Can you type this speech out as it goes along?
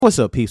What's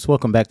up, peeps?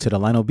 Welcome back to the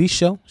Lionel B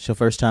Show. It's your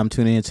first time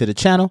tuning into the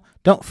channel.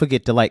 Don't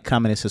forget to like,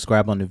 comment, and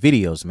subscribe on the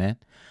videos, man.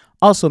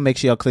 Also, make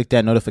sure y'all click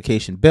that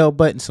notification bell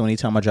button so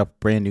anytime I drop a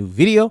brand new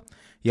video,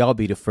 y'all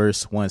be the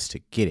first ones to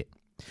get it.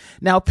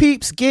 Now,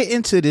 peeps, get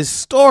into this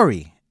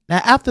story. Now,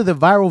 after the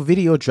viral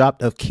video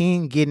dropped of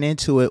King getting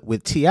into it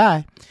with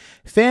T.I.,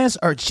 fans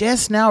are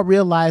just now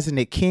realizing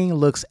that King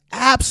looks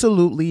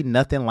absolutely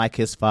nothing like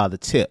his father,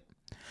 Tip.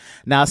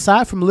 Now,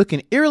 aside from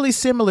looking eerily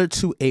similar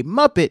to a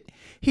Muppet,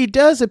 he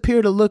does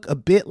appear to look a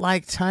bit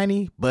like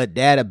Tiny, but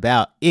that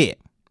about it.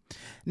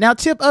 Now,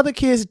 Tip other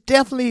kids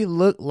definitely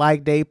look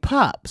like they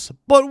pops,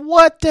 but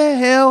what the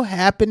hell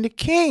happened to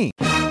King?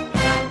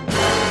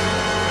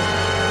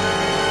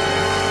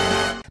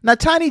 Now,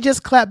 Tiny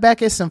just clapped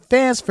back at some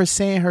fans for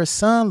saying her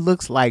son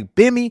looks like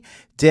Bimmy,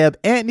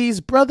 Deb Antney's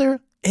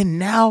brother, and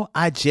now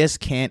I just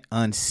can't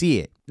unsee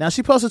it. Now,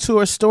 she posted to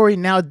her story,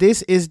 "Now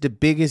this is the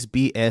biggest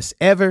BS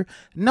ever.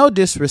 No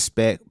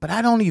disrespect, but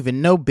I don't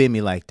even know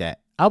Bimmy like that.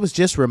 I was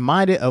just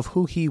reminded of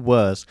who he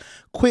was.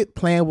 Quit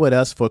playing with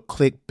us for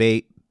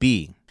clickbait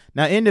B."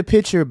 Now, in the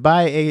picture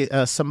by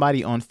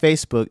somebody on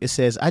Facebook, it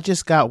says, "I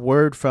just got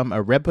word from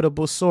a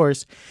reputable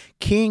source.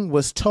 King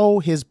was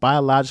told his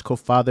biological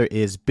father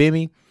is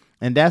Bimmy,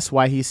 and that's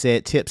why he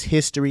said Tip's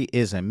history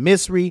is a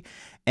mystery,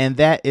 and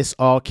that is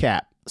all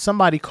cap.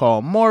 Somebody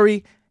call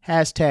Maury.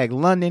 Hashtag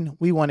London.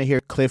 We want to hear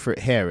Clifford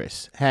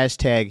Harris.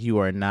 Hashtag you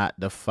are not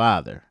the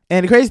father."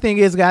 And the crazy thing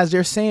is, guys,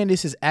 they're saying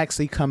this is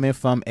actually coming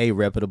from a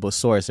reputable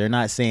source. They're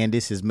not saying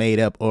this is made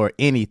up or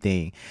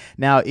anything.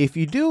 Now, if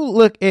you do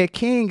look at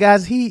King,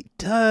 guys, he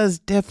does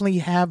definitely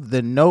have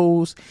the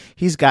nose.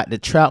 He's got the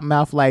trout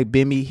mouth like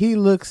Bimmy. He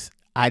looks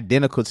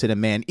identical to the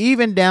man,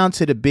 even down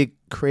to the big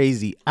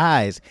crazy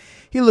eyes.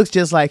 He looks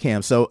just like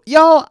him. So,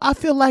 y'all, I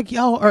feel like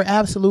y'all are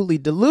absolutely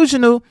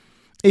delusional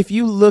if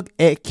you look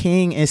at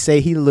King and say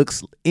he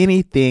looks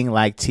anything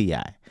like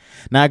T.I.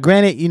 Now,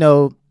 granted, you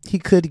know, he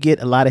could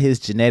get a lot of his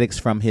genetics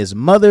from his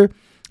mother,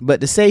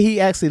 but to say he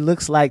actually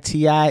looks like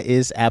T.I.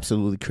 is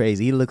absolutely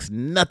crazy. He looks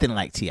nothing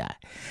like T.I.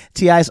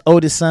 T.I.'s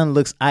oldest son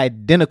looks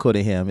identical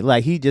to him.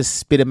 Like, he just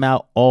spit him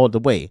out all the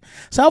way.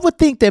 So I would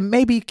think that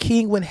maybe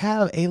King would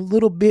have a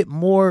little bit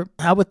more.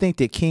 I would think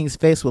that King's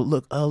face would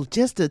look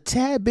just a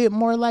tad bit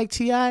more like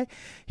T.I.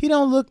 He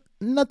don't look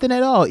nothing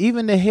at all.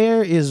 Even the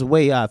hair is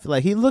way off.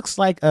 Like, he looks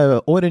like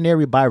an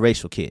ordinary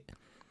biracial kid.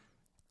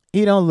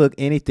 He don't look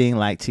anything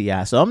like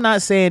T.I. So I'm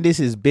not saying this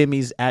is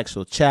Bimmy's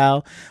actual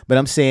child, but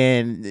I'm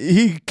saying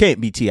he can't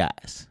be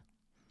T.I.'s.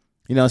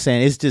 You know what I'm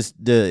saying? It's just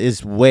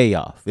it's way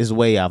off. It's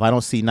way off. I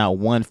don't see not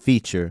one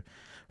feature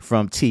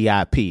from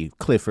T.I.P.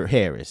 Clifford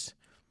Harris.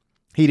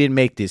 He didn't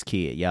make this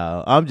kid,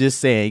 y'all. I'm just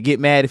saying, get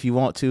mad if you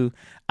want to.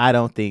 I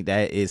don't think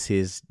that is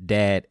his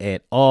dad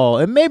at all.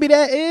 And maybe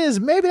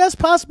that's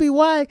possibly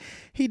why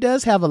he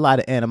does have a lot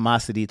of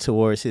animosity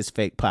towards his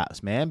fake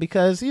pops, man.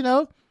 Because, you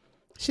know,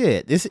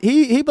 shit,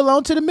 he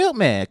belonged to the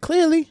milkman.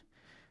 Clearly,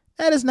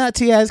 that is not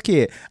T.I.'s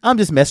kid. I'm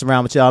just messing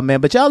around with y'all, man.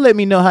 But y'all let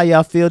me know how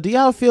y'all feel. Do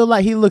y'all feel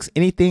like he looks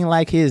anything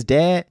like his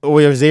dad? Or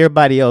is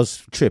everybody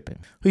else tripping?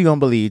 Who you gonna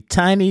believe,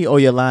 Tiny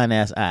or your lying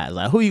ass eyes?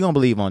 Like, who you gonna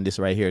believe on this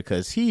right here?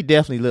 Because he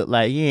definitely looked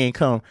like he ain't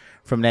come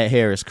from that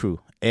Harris crew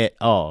at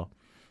all.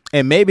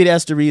 And maybe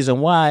that's the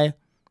reason why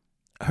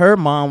her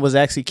mom was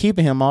actually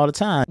keeping him all the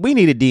time. We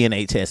need a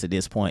DNA test at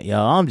this point,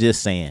 y'all. I'm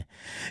just saying.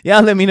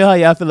 Y'all let me know how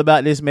y'all feel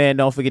about this, man.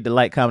 Don't forget to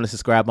like, comment, and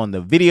subscribe on the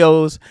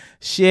videos.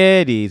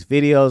 Share these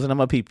videos, and I'm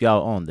going to peep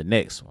y'all on the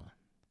next one.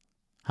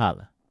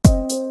 Holla.